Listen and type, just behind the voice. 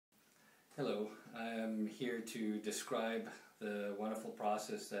Hello, I'm here to describe the wonderful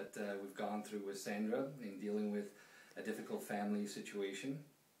process that we've gone through with Sandra in dealing with a difficult family situation.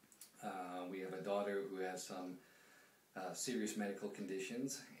 We have a daughter who has some serious medical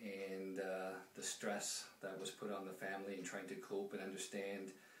conditions, and the stress that was put on the family in trying to cope and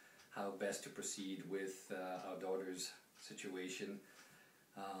understand how best to proceed with our daughter's situation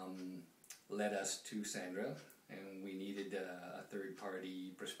led us to Sandra. And we needed a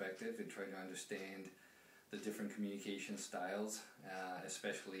third-party perspective in trying to understand the different communication styles,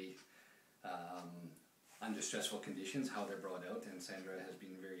 especially under stressful conditions, how they're brought out. And Sandra has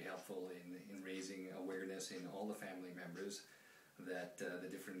been very helpful in raising awareness in all the family members that the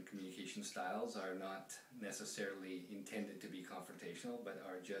different communication styles are not necessarily intended to be confrontational, but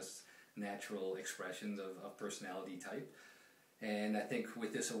are just natural expressions of personality type. And I think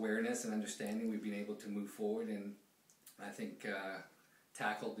with this awareness and understanding, we've been able to move forward and I think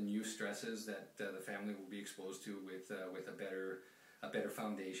tackle the new stresses that the family will be exposed to with a better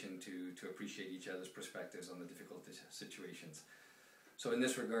foundation to appreciate each other's perspectives on the difficult situations. So in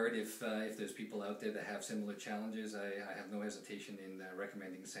this regard, if there's people out there that have similar challenges, I have no hesitation in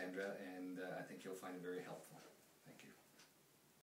recommending Sandra, and I think you'll find it very helpful.